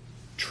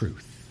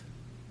truth.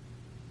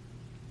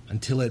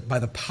 Until it, by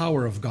the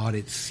power of God,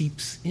 it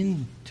seeps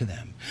into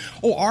them.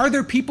 Oh, are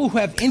there people who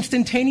have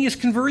instantaneous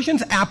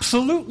conversions?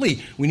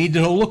 Absolutely. We need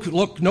to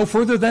look no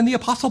further than the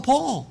Apostle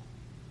Paul.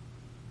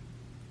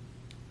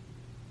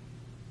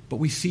 But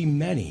we see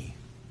many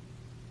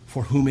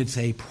for whom it's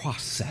a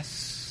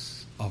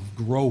process of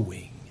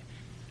growing.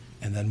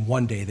 And then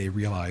one day they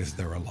realize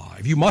they're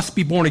alive. You must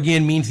be born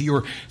again means that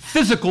your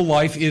physical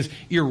life is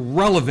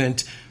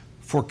irrelevant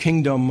for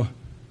kingdom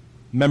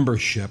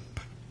membership.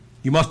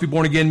 You must be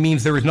born again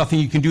means there is nothing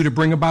you can do to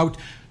bring about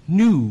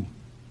new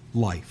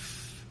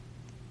life.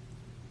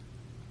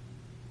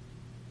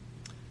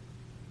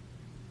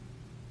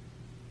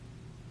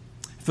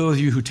 For those of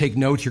you who take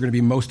notes, you're going to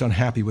be most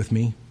unhappy with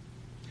me.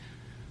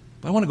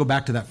 But I want to go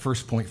back to that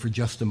first point for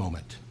just a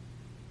moment.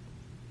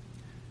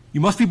 You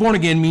must be born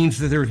again means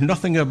that there is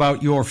nothing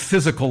about your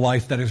physical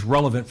life that is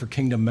relevant for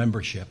kingdom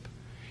membership.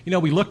 You know,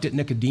 we looked at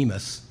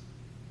Nicodemus,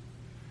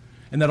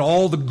 and that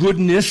all the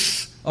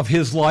goodness of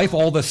his life,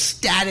 all the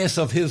status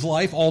of his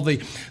life, all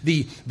the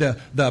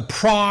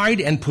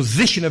pride and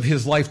position of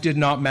his life did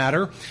not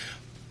matter.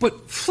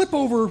 But flip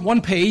over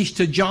one page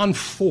to John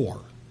 4.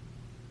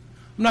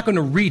 I'm not going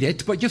to read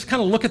it, but just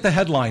kind of look at the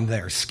headline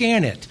there.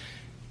 Scan it.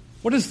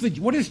 What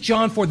is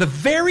John 4? The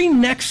very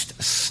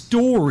next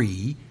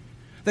story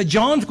that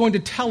John's going to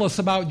tell us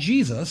about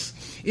Jesus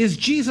is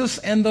Jesus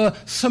and the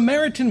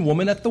Samaritan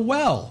woman at the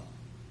well.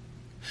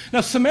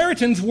 Now,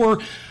 Samaritans were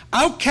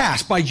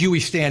outcast by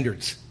Jewish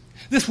standards.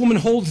 This woman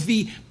holds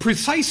the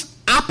precise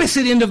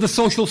opposite end of the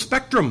social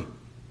spectrum.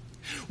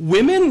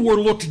 Women were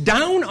looked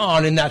down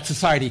on in that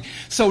society.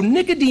 So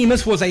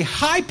Nicodemus was a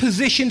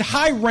high-positioned,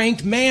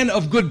 high-ranked man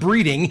of good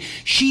breeding.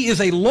 She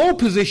is a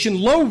low-positioned,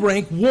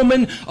 low-ranked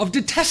woman of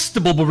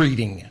detestable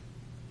breeding.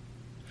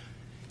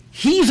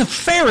 He's a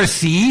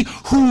Pharisee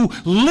who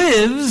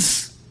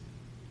lives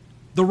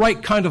the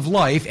right kind of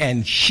life,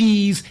 and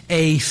she's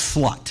a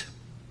slut.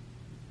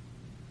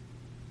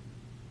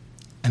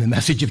 And the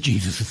message of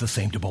Jesus is the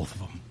same to both of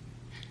them.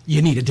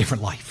 You need a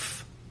different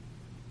life.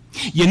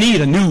 You need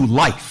a new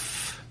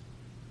life.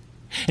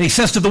 And he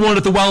says to the one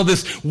at the well,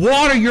 this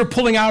water you're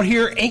pulling out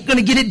here ain't going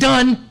to get it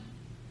done.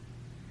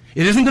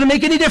 It isn't going to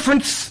make any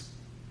difference.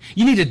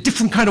 You need a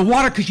different kind of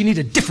water because you need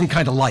a different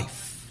kind of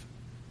life.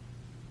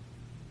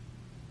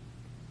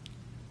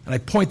 And I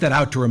point that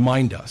out to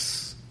remind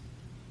us,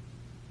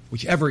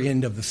 whichever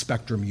end of the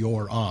spectrum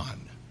you're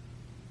on,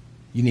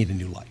 you need a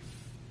new life.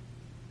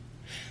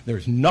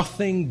 There's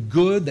nothing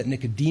good that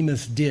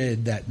Nicodemus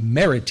did that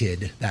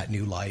merited that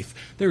new life.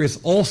 There is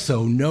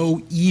also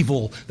no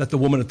evil that the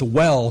woman at the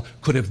well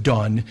could have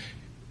done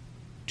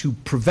to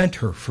prevent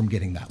her from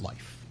getting that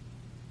life.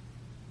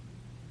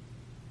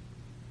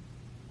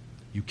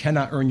 You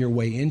cannot earn your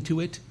way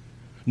into it,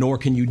 nor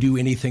can you do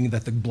anything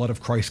that the blood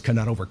of Christ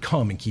cannot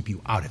overcome and keep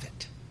you out of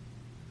it.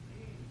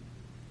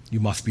 You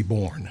must be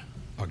born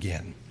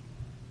again.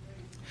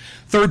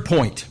 Third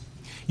point.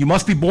 You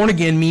must be born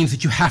again means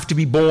that you have to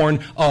be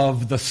born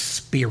of the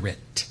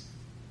Spirit.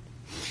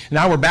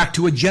 Now we're back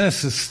to a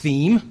Genesis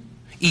theme,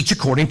 each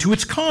according to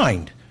its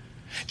kind.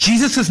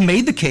 Jesus has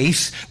made the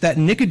case that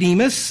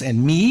Nicodemus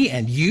and me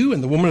and you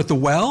and the woman at the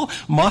well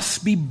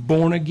must be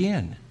born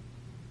again.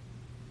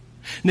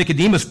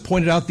 Nicodemus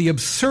pointed out the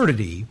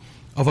absurdity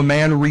of a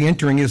man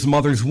re-entering his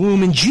mother's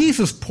womb. And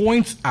Jesus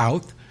points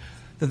out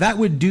that that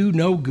would do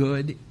no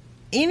good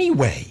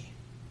anyway.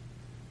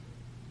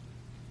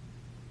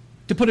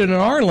 To put it in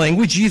our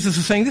language, Jesus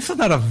is saying this is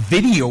not a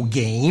video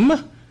game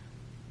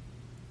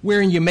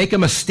wherein you make a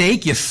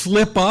mistake, you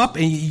slip up,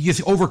 and you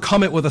just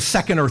overcome it with a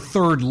second or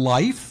third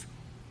life.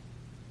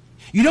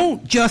 You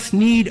don't just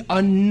need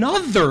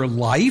another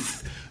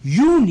life,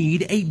 you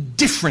need a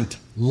different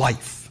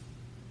life.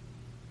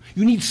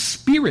 You need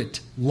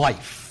spirit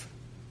life.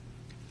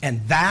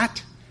 And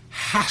that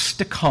has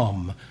to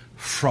come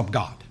from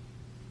God.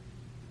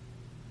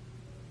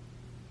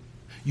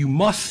 You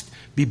must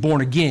be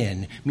born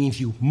again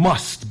means you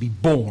must be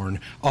born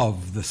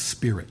of the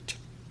Spirit.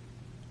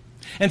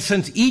 And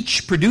since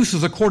each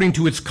produces according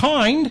to its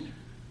kind,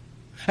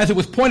 as it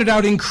was pointed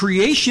out in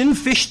creation,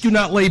 fish do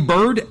not lay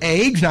bird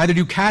eggs, neither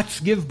do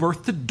cats give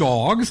birth to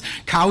dogs,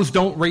 cows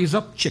don't raise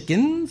up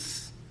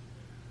chickens.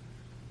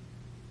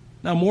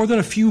 Now, more than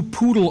a few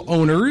poodle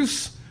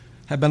owners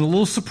have been a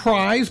little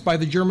surprised by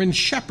the German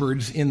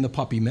shepherds in the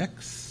puppy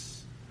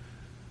mix.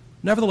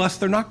 Nevertheless,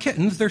 they're not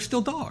kittens, they're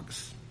still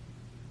dogs.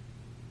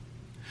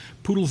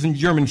 Poodles and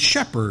German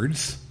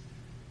shepherds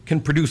can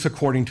produce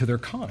according to their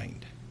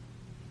kind.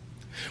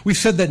 We've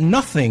said that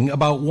nothing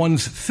about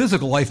one's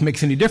physical life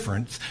makes any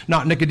difference.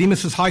 Not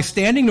Nicodemus' high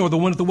standing, nor the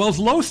one at the well's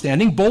low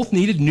standing. Both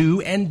needed new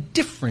and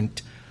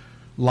different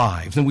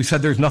lives. And we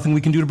said there's nothing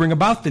we can do to bring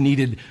about the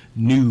needed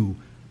new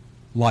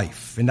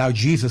life. And now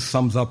Jesus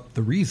sums up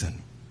the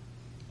reason.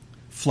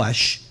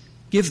 Flesh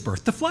gives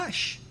birth to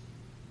flesh.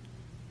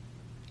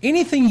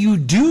 Anything you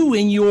do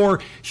in your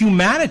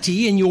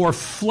humanity, in your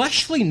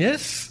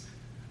fleshliness,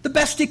 the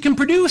best it can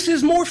produce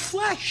is more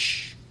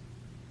flesh.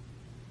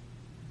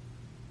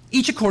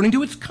 Each according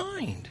to its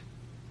kind.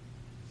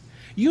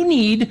 You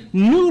need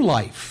new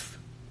life.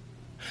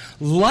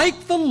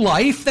 Like the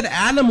life that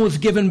Adam was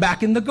given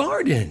back in the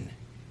garden.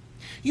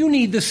 You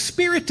need the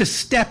Spirit to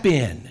step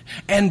in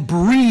and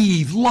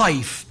breathe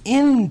life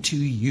into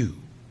you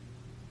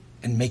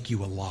and make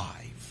you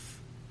alive.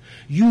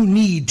 You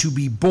need to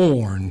be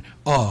born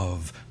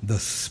of the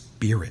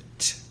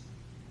Spirit.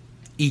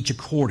 Each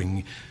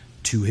according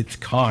to its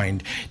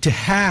kind. To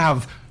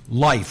have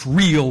life,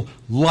 real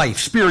life,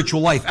 spiritual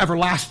life,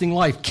 everlasting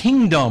life,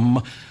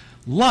 kingdom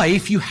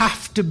life, you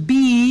have to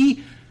belong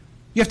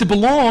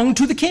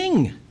to the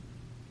King.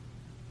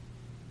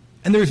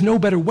 And there's no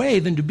better way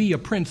than to be a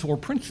prince or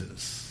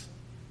princess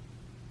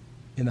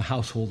in the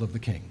household of the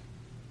King.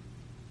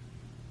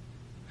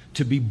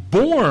 To be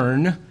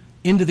born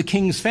into the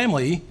King's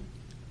family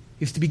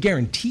is to be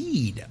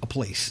guaranteed a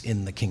place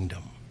in the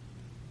kingdom.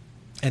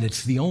 And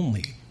it's the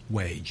only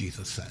way,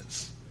 Jesus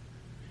says.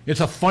 It's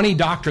a funny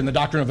doctrine, the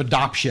doctrine of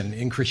adoption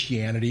in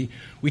Christianity.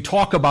 We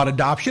talk about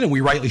adoption, and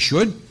we rightly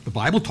should. The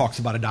Bible talks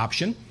about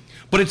adoption.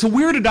 But it's a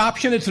weird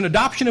adoption. It's an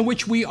adoption in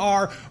which we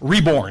are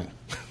reborn.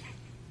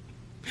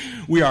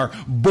 We are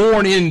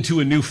born into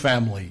a new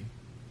family.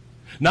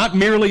 Not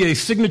merely a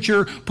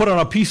signature put on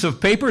a piece of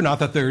paper, not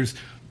that there's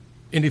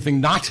anything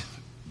not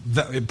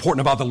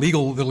important about the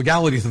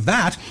legalities of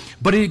that,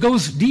 but it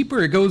goes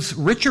deeper, it goes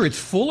richer, it's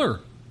fuller.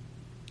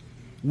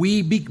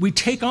 We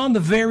take on the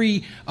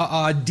very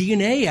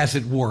DNA, as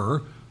it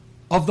were,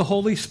 of the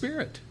Holy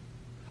Spirit,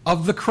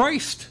 of the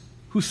Christ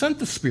who sent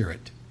the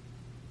Spirit,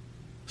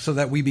 so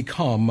that we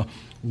become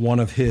one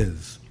of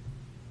His.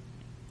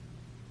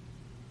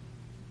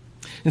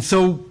 And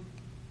so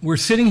we're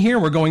sitting here,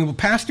 we're going, well,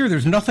 Pastor,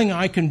 there's nothing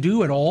I can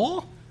do at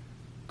all?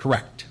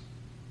 Correct.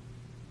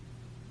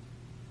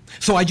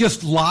 So I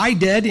just lie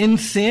dead in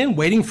sin,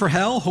 waiting for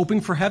hell,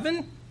 hoping for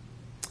heaven?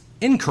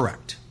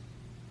 Incorrect.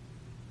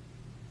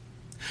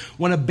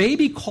 When a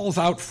baby calls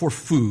out for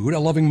food, a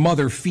loving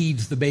mother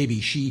feeds the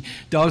baby. She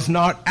does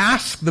not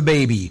ask the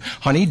baby,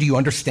 honey, do you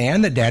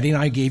understand that Daddy and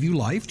I gave you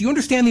life? Do you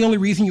understand the only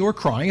reason you're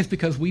crying is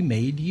because we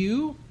made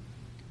you?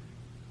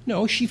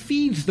 No, she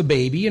feeds the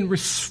baby in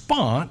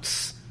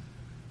response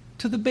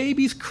to the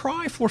baby's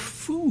cry for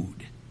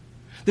food.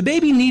 The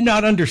baby need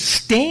not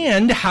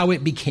understand how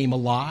it became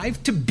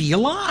alive to be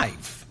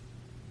alive.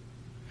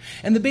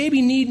 And the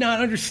baby need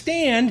not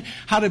understand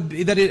how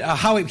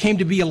it came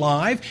to be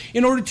alive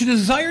in order to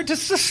desire to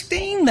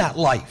sustain that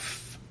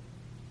life.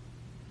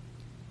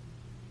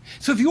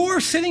 So if you're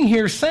sitting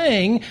here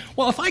saying,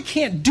 well, if I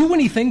can't do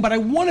anything, but I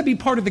want to be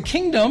part of the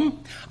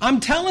kingdom, I'm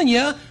telling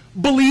you,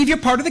 believe you're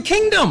part of the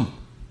kingdom.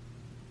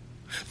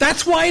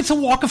 That's why it's a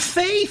walk of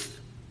faith.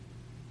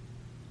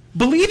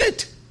 Believe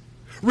it.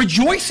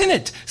 Rejoice in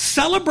it.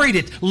 Celebrate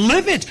it.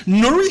 Live it.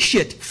 Nourish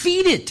it.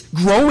 Feed it.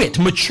 Grow it.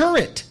 Mature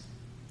it.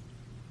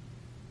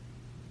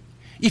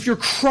 If you're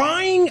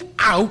crying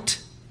out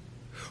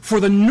for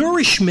the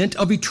nourishment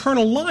of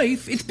eternal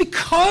life, it's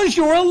because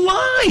you're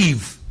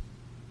alive.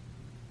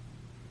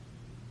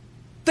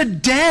 The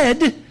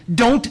dead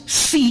don't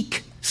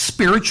seek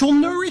spiritual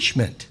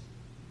nourishment.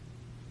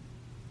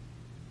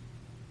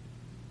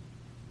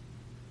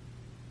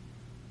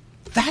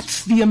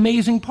 That's the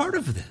amazing part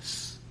of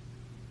this.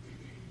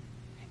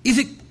 Is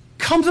it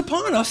comes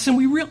upon us and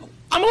we realize,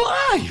 I'm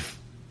alive.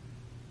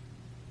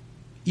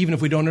 even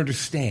if we don't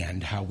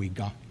understand how we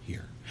got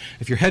here.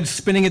 If your head's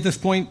spinning at this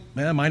point,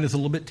 mine is a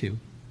little bit too.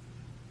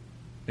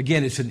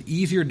 Again, it's an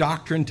easier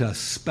doctrine to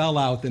spell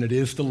out than it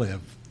is to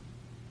live.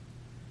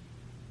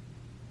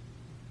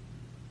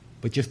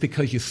 But just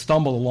because you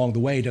stumble along the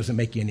way doesn't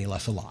make you any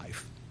less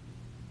alive.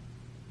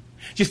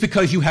 Just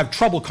because you have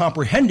trouble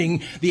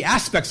comprehending the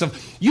aspects of,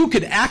 you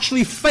could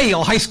actually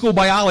fail high school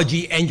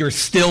biology and you're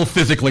still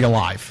physically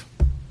alive.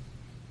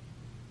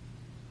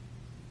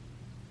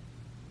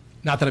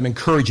 Not that I'm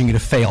encouraging you to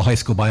fail high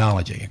school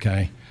biology,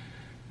 okay?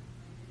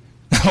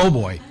 Oh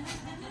boy.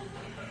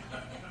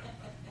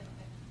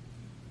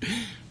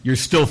 You're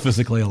still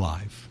physically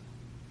alive.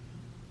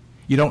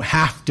 You don't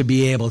have to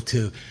be able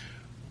to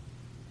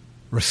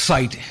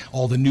recite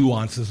all the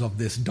nuances of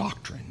this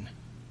doctrine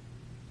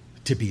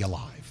to be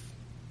alive.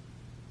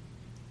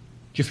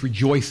 Just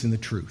rejoice in the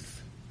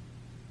truth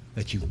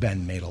that you've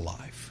been made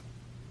alive.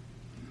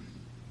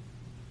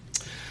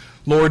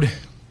 Lord,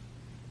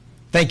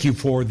 thank you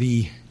for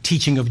the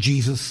teaching of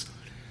Jesus.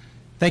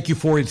 Thank you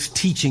for his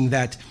teaching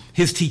that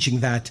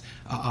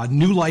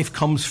new life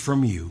comes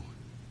from you.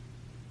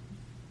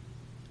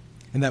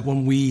 And that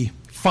when we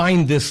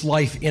find this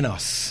life in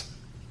us,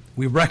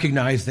 we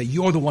recognize that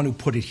you're the one who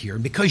put it here.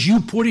 And because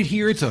you put it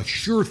here, it's a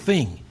sure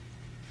thing.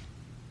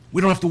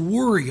 We don't have to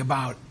worry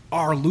about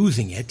our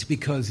losing it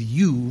because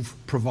you've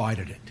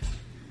provided it.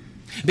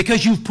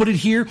 Because you've put it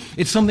here,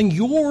 it's something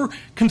you're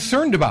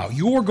concerned about.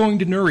 You're going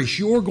to nourish.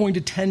 You're going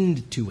to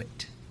tend to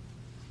it.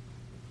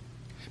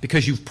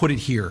 Because you've put it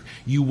here,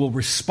 you will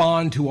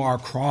respond to our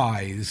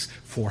cries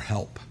for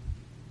help.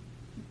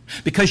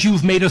 Because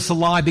you've made us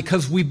alive,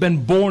 because we've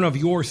been born of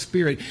your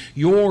Spirit,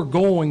 you're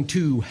going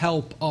to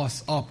help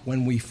us up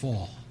when we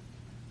fall.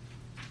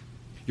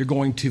 You're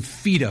going to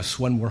feed us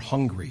when we're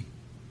hungry.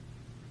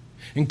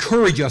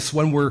 Encourage us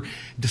when we're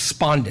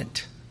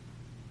despondent.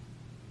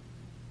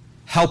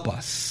 Help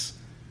us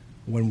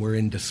when we're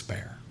in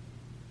despair.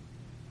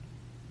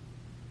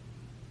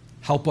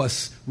 Help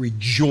us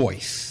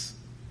rejoice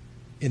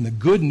in the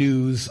good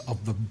news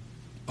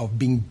of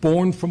being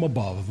born from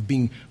above, of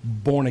being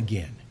born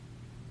again,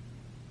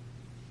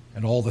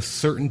 and all the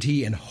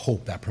certainty and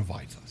hope that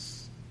provides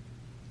us.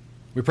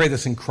 We pray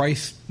this in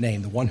Christ's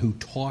name, the one who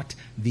taught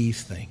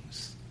these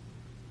things.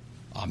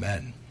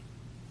 Amen.